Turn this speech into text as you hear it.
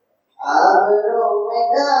अबरूए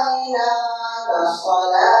कायनात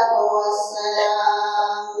अस्सलातु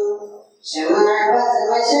वस्सलाम शम्अ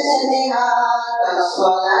बज़्म शशनिहात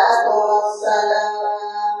अस्सलातु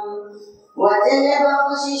वस्सलाम वजह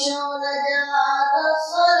बख्शिशो नजात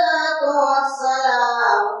अस्सलातु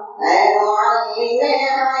वस्सलाम ऐ मुअल्लिमे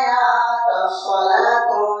हयात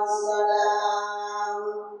अस्सलातु वस्सलाम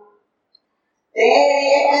तेरी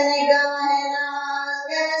एक निगाह नाज़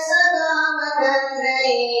कैसा काम कर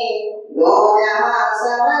गई दो जहां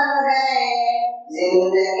संवर गए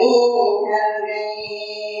जिंदगी निखर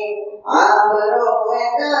गई अबरूए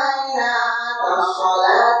कायनात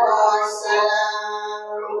अस्सलातु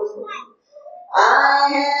वस्सलाम आए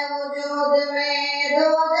हैं वजूद में दो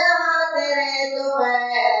जहां तेरे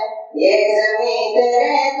तुफैल ये ज़मीं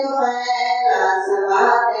तेरे तुफैल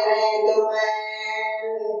आसमां तेरे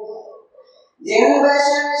तुफैल जिन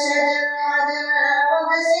बशर शजर हजर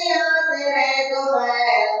कुदसिया तेरे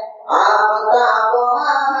तुफैल आफताब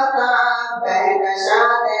महताब कहकशा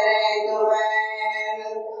तेरे तुफैल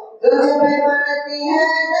तुझ पे पड़ती है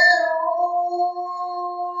दरूद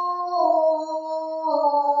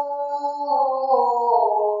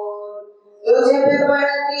तुझ पे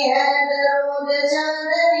पड़ती है दरूद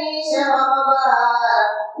चांदनी शब बहार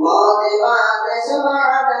मौजबात सुबह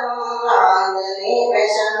आंगली पे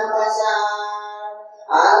शहबसार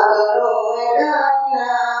अबरूए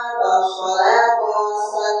कायनात अस्सलातु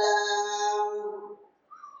वस्सलाम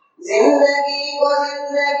जिंदगी को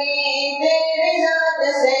जिंदगी तेरी जात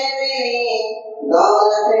से मिली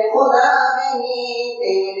दौलत खुदा नहीं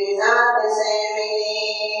तेरी जात से मिली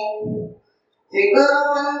फिक्र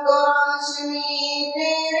को रोशनी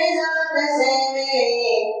तेरी जात से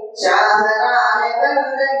मिली शाहराह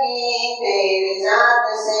बंदगी तेरी जात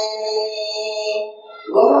से मिली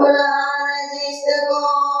गुमराह जिसको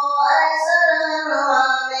ऐसा रहनुमा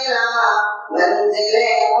मिला मंजिले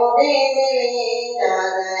खुदी मिली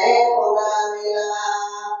जाने खुदा मिला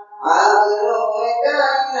अबरूए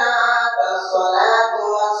कायनात अस्सलातु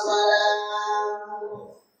वस्सलाम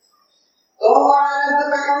तो अरब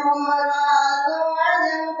का हुक्मरान तो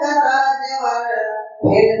अजम का ताजवर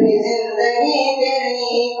फिर भी जिंदगी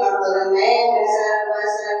तेरी फक्र में है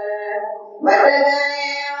सरबसर बट गए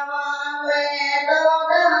अवाम में तो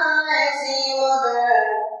कहाँ ऐसी मुज़र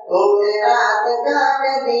तुमने रात काट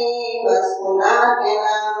दी बस खुदा के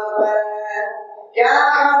नाम पर क्या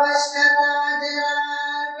हबश का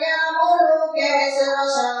ताजदार क्या मुल्क के मिस्र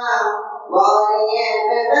शाम बोरिए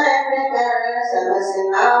पे बैठ कर सबसे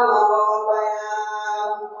नाम हो बयां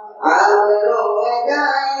अबरूए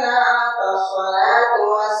कायनात अस्सलातु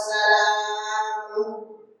वस्सलाम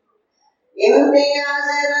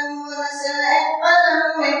इम्तियाज़ रंग नस्ल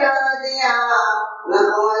कलम मिटा दिया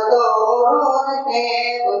नक़्वतो उरूद के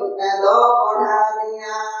बुतदो उठा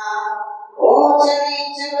दिया ऊंच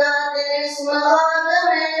नीच का तिलिस्म खाक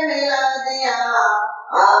में मिला दिया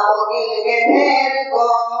आग के ढेर को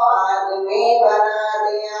आदमी बना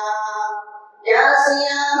दिया क्या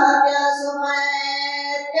सियाह क्या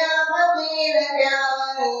सफेद क्या फकीर क्या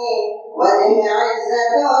गनी वजह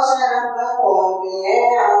इज्जत और शरफ को दिए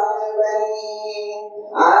अमल बनी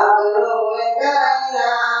अबरूए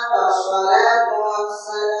कायनात अस्सलातु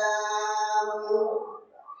वस्सलाम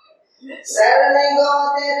सर निगो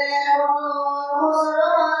तेरे हुस्न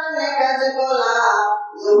ने कज कोला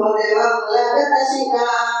जुहद ममलकत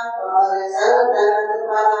शिकार पर सल्तनत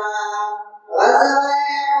फला गज़वे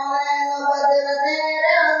हुनैन बदर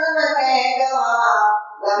तेरे अज़्म के गवाह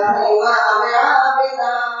गम इमाम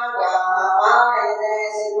आबिदा गाह कायद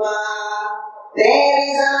सिपाह तेरी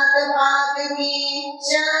जात पाक की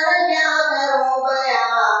शान क्या करूं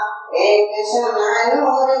बयां एक शम्अ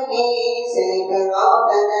नूर की सैकड़ों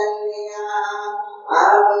तजल्लियां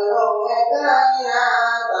अबरूए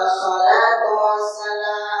कायनात अस्सलातु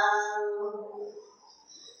वस्सलाम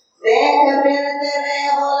देख फिर तेरे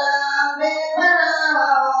गुलाम बेपनाह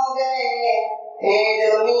हो गए थे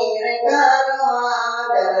जो मीर कारवां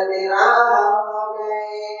दर्द राह हो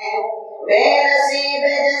गए बेनसीब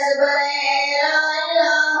जज्बे ला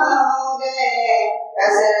इलाहा हो गए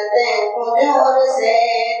कसरते फुजूर से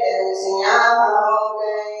दिल सियाह हो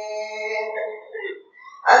गए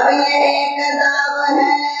अब ये एक दाव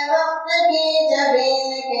है वक्त की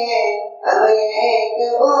जबीन के अब ये एक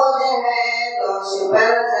बोझ है दोष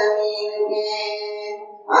पर जमीन के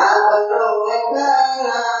अबरूए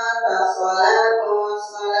कायनात अस्सलातु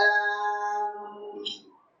वस्सलाम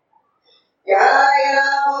क्या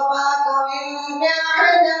इराक़ पाक हिंद क्या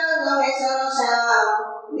हिजाज़ मिस्र शाम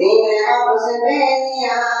दीन हब्स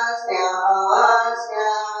बेनियाज़ क्या हवास क्या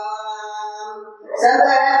अवाम सब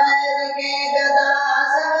गैर के गदा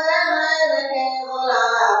सब गैर के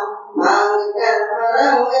गुलाम मांग कर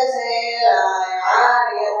फरंग से ला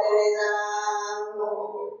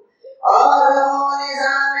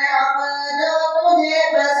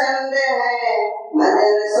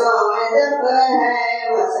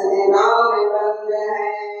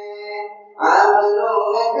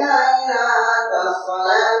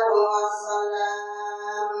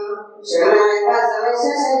चल